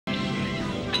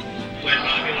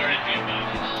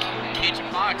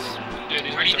box. Dude,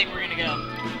 these Where do you think we're gonna go?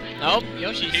 Nope,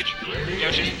 Yoshi's. Peach.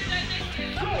 Yoshi.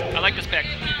 I like this pick.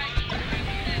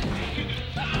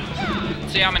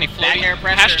 Let's see how many floaty.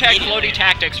 Hashtag floaty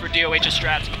tactics for DoH's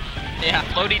strats. Yeah.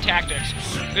 Floaty tactics.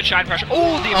 Good shine pressure.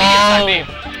 Oh, the immediate side B.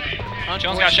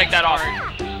 Chillin's gotta shake that off.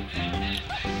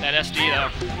 That SD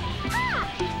though.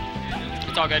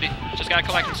 It's all good. He just gotta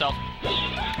collect himself.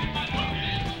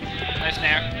 Nice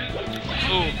nair.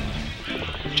 Ooh.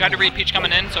 Tried to read Peach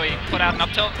coming in, so he put out an up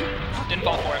tilt. Didn't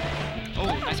fall for it. Oh,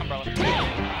 nice umbrella.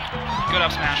 Good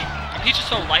up smash. And Peach is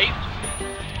so light,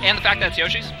 and the fact that it's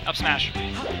Yoshi's, up smash.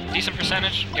 Decent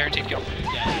percentage, guaranteed kill.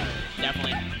 Yeah,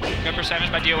 definitely. Good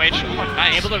percentage by DoH. Oh,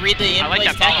 nice. Able to read the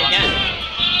in-place tech again.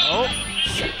 Oh.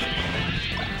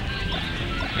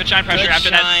 Good shine pressure Good after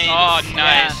shine. that. Oh,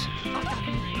 nice.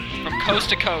 Yeah. From coast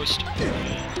to coast.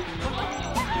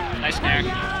 Nice nair.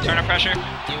 Turn of pressure.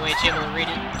 DoH able to read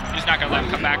it. He's not gonna let him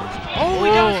come back. Oh,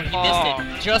 he does. He missed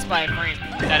it. Just by a frame.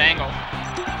 That angle.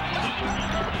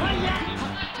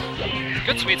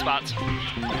 Good sweet spots.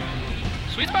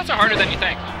 Sweet spots are harder than you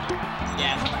think.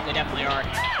 Yeah, they definitely are.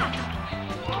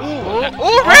 Ooh,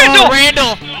 Randall! Oh,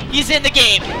 Randall! He's in the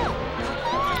game.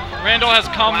 Randall has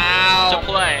come to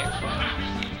play.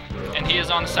 And he is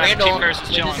on the side of Team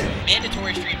Crs.Chillin.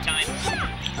 Mandatory stream time.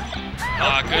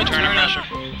 Good turn of pressure.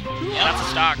 Yeah, that's a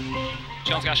stock.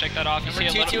 Chillin's gotta shake that off. Number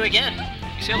 2-2 again.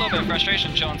 You see a little bit of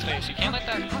frustration in Chillin's face. You can't let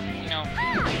that, you know,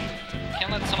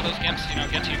 can't let some of those gimps, you know,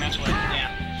 get to you mentally. Yeah.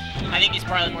 I think he's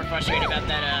probably more frustrated about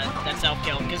that self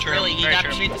kill because really he got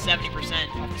straight to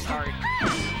 70% off the start.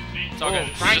 It's all good.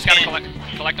 He's just gotta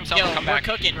collect himself and come back.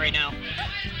 We're cooking right now.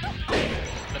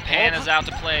 The pan is out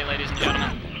to play, ladies and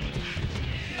gentlemen.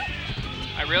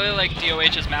 I really like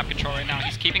DoH's map control right now.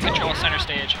 He's keeping control center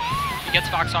stage. He gets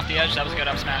Fox off the edge. That was a good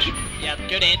up smash. Yeah,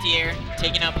 good anti-air,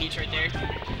 taking out Peach right there.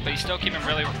 But he's still keeping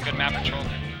really good map control.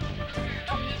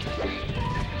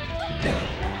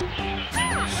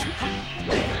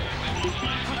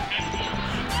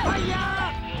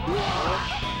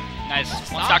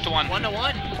 Nice. One stock to one.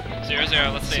 1-1.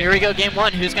 0-0. Let's see. So here we go, game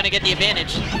one. Who's gonna get the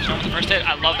advantage? Show him the first hit.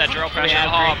 I love that drill pressure.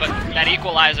 Oh, but that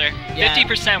equalizer.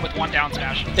 50% with one down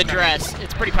smash. The dress.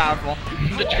 It's pretty powerful.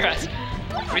 The dress.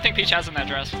 What do you think Peach has in that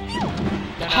dress?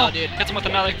 Don't know, dude. Hits him with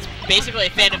another. It's basically a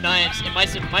fan of knives. It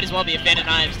might as well be a fan of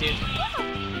knives, dude.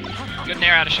 Good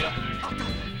nair out of shield.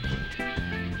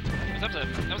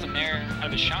 That was a nair out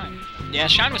of his shine. Yeah. The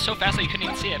shine was so fast that you couldn't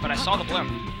even see it, but I saw the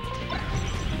bloom.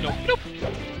 Nope.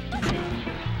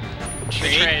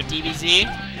 Trade. DBZ.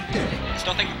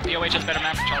 Still think DoH has better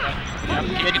map control though. Yep.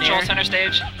 Keep control center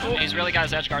stage. And he's really got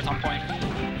his edge guards on point.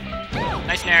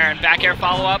 Nice nair and back air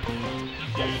follow up.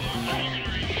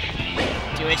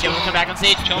 DoH able to come back on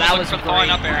stage. That was for the falling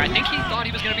up air. I think he thought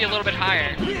he was going to be a little bit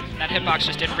higher. That hitbox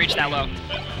just didn't reach that low.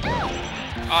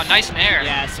 Oh, nice nair.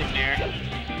 Yeah, sick nair.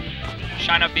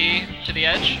 Shine up B to the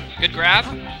edge. Good grab.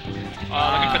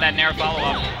 Looking for that nair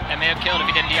follow-up. That may have killed if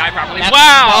he didn't DI properly. That's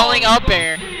wow! Falling up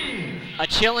air. A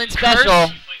Chillin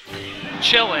special.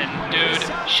 Chillin, dude.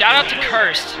 Shout out to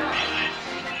Cursed.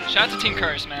 Shout out to Team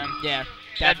Cursed, man. Yeah,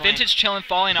 definitely. That vintage Chillin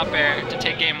falling up air to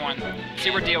take game one. See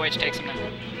where DoH takes him now.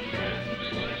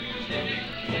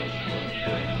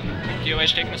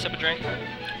 DoH taking a sip of drink.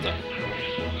 What's up?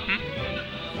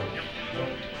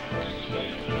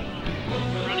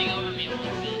 Running over me a little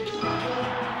bit.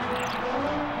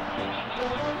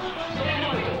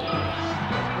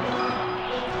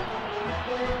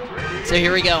 So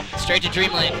here we go, straight to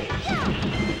Dreamland.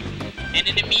 And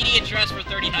an immediate dress for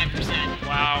 39%.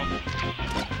 Wow.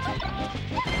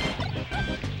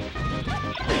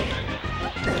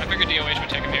 I figured DoH would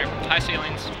take him here. High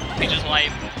ceilings. Peach is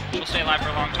light. She'll stay alive for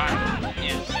a long time.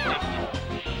 Yeah,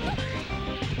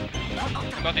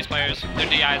 Both these players, their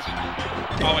DI's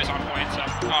always on point, so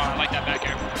I like that back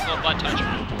air. A little butt touch.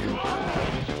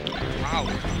 Wow.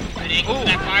 Good angle from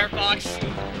that Firefox.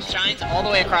 Shines all the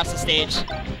way across the stage.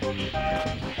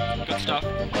 Good stuff.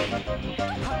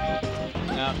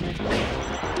 Yeah.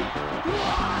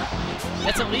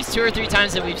 That's at least 2 or 3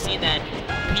 times that we've seen that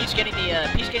Peach getting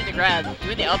the grab,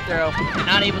 doing the up throw, and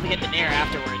not able to get the nair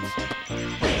afterwards.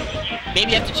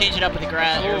 Maybe you have to change it up with the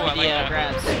grab or with the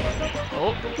grabs.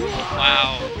 Oh.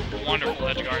 Wow. Wonderful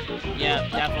edge guard. Yeah,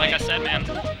 definitely. Like I said, man,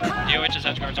 DoH's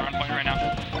edge guards are on point right now.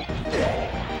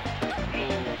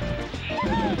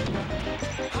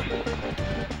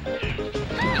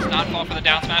 Does not fall for the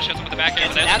down smash, hits him with the back air,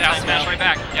 but there's the down smash right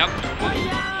back. Yep.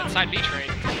 That side B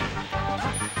trade.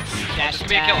 Dash this could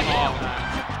be a kill. Oh.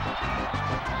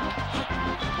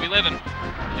 We livin'.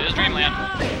 It is Dreamland.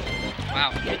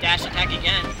 Wow. Good dash attack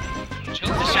again.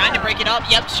 Chillin. The shine to break it up.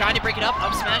 Yep, shine to break it up.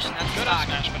 Up smash, and that's good up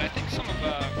smash, but I think some of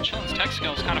Chillin's tech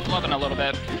skills kind of flubbing a little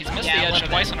bit. He's missed the edge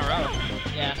twice in a row.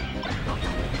 Yeah.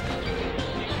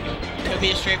 Could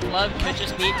be a straight flub, could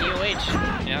just be DoH.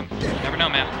 Yeah, never know,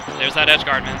 man. There's that edge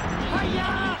guard, man.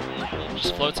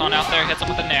 Just floats on out there, hits him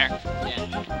with a nair.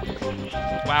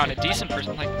 Yeah. Wow, and a decent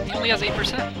person. Like, he only has 8%.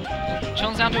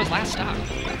 Chillin's down to his last stock.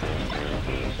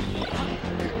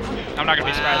 I'm not going to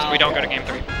be surprised if we don't go to game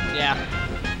 3. Yeah.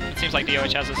 It seems like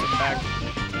DoH has this in the bag.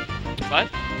 But,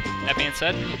 that being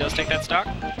said, he does take that stock.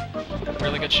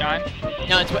 Really good shine.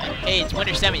 No, it's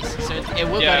winter semis, so it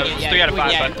will go to game 3 out of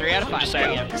 5, yeah, but 3 out of 5. just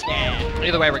saying. Yeah.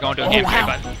 Either way, we're going to a game 3,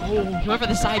 but Oh, he went for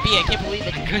the side B. I can't believe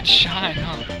it. good shine,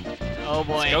 huh? Oh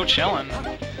boy. Let's go Chillin.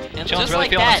 And Chillin's really like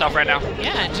feeling that, himself right now.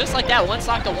 Yeah, and just like that, 1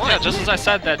 stock to 1. Yeah, just as I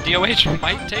said that DoH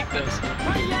might take this.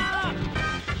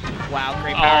 Wow,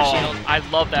 great power shield. I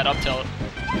love that up tilt.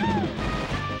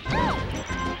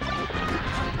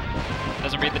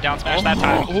 Doesn't read the down smash that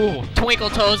time. Ooh. Twinkle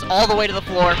toes all the way to the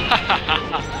floor.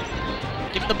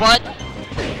 Give him the butt.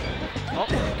 Oh,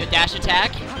 good dash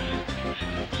attack.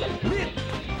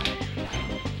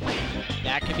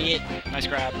 That could be it. Nice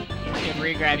grab. Good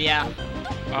re-grab, yeah.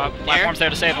 Platform's there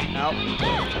to save him. Nope.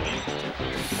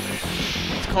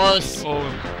 It's close. Oh.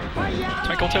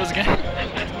 Twinkle toes again.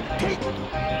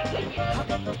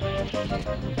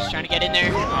 Just trying to get in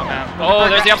there. Oh, man. Oh,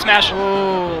 there's the up smash.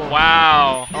 Ooh.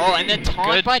 Wow. Oh, and then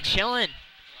taunt Good. by Chillin.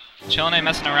 Chillin ain't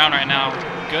messing around right now.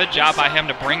 Good job by him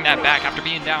to bring that back after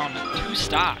being down 2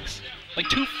 stocks. Like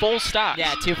 2 full stocks.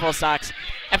 Yeah, 2 full stocks.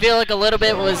 I feel like a little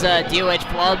bit was DoH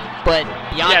flub, but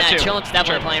beyond that, Chillin's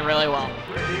definitely playing really well.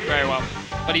 Very well.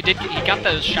 But he got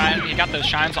those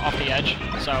shines off the edge.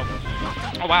 So,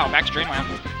 oh wow, back to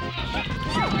Dreamland.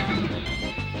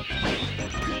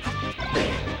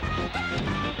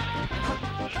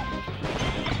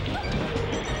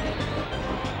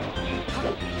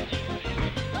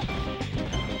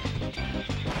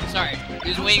 Sorry,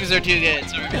 these wings are too good.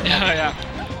 Sorry about that.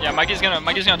 Yeah. Mikey's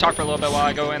gonna talk for a little bit while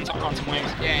I go in on some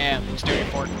wings. Yeah. He's doing it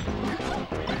for it.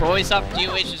 But always thought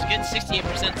DoH was good,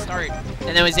 68% start,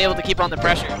 and then was able to keep on the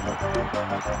pressure.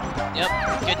 Yep,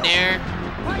 good nair.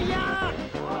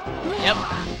 Yep,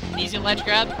 easy ledge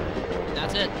grab.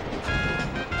 That's it.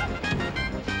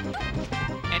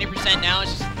 90% now is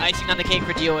just icing on the cake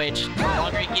for DoH. The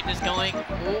longer you keep this going,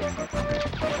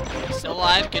 ooh. Still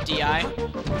alive, good DI.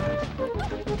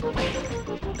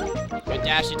 Good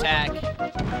dash attack.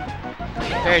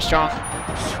 Very strong.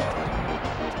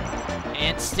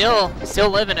 And still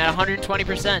living at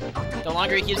 120%. The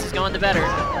longer he keeps this going, the better.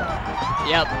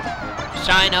 Yep.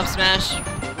 Shine up smash.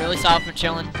 Really soft from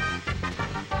Chillin.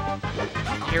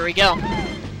 Here we go.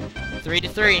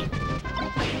 3-3.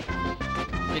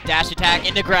 Good dash attack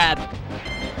into grab.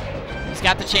 He's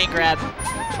got the chain grab.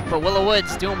 But Willow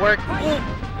Woods doing work.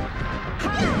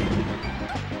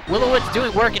 Willow Woods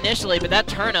doing work initially, but that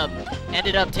turnip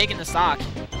ended up taking the stock.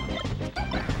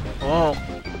 Whoa.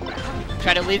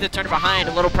 Try to leave the turn behind.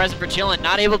 A little present for Chillin.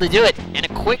 Not able to do it. And a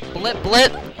quick blip,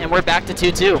 and we're back to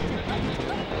 2-2.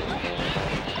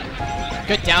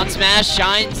 Good down smash.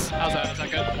 Shines. How's that? Is that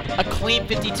good? A clean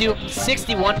 52,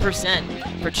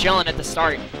 61% for Chillin at the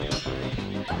start.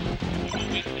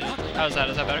 How's that?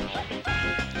 Is that better?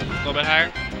 A little bit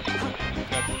higher?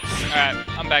 Good. Alright,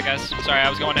 I'm back, guys. Sorry, I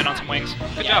was going in on some wings.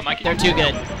 Good job, Mikey. They're too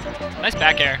good. Nice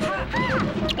back air.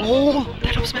 Oh,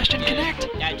 that up smash didn't connect.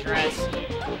 That dress.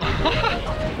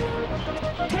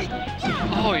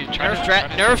 Oh, you tried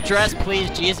Nerf dress, please,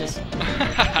 Jesus.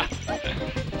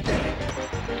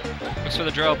 Looks for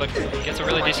the drill, but gets a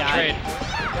really decent trade.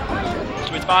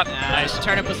 Sweet spot. Nice.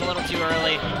 Turnip was a little too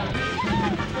early.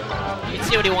 You can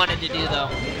see what he wanted to do, though.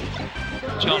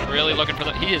 Chillin really looking for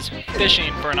the... He is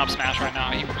fishing for an up smash right now.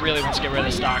 He really wants to get rid of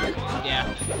the stock. Yeah.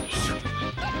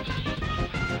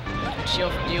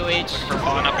 Shield from DoH. For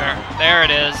falling up air. There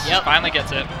it is. Yep. Finally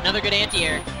gets it. Another good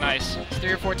anti-air. Nice. It's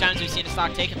 3 or 4 times we've seen a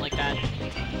stock taken like that.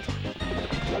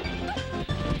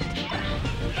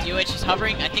 DoH is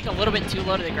hovering, I think, a little bit too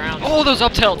low to the ground. Oh, those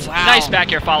up tilts. Wow. Nice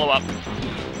back air follow-up.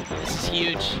 This is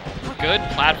huge. Good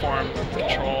platform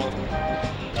control.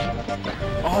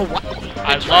 Oh, what?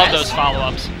 I love those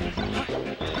follow-ups.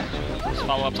 Those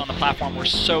follow-ups on the platform were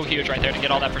so huge right there to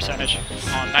get all that percentage.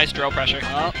 Oh, nice drill pressure.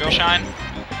 Oh. Drill shine.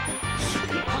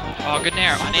 Oh, good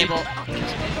nair. Unable.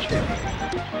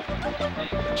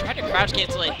 Tried to crouch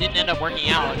cancel it, didn't end up working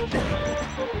out.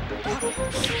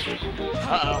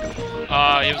 Uh-oh.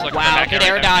 He was looking for Wow, back good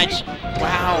air air right dodge.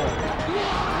 Wow.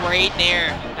 Great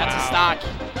nair. That's a stock.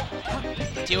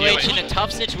 DoH in a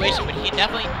tough situation, but he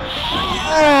definitely...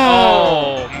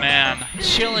 Oh, man.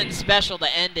 Chillin special to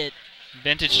end it.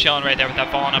 Vintage Chillin right there with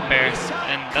that falling up air.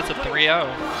 And that's a 3-0.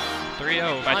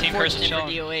 3-0 by Team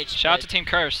Crs.Chillin. DoH, Shout out to Team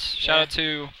Crs. Shout out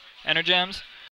to Energems.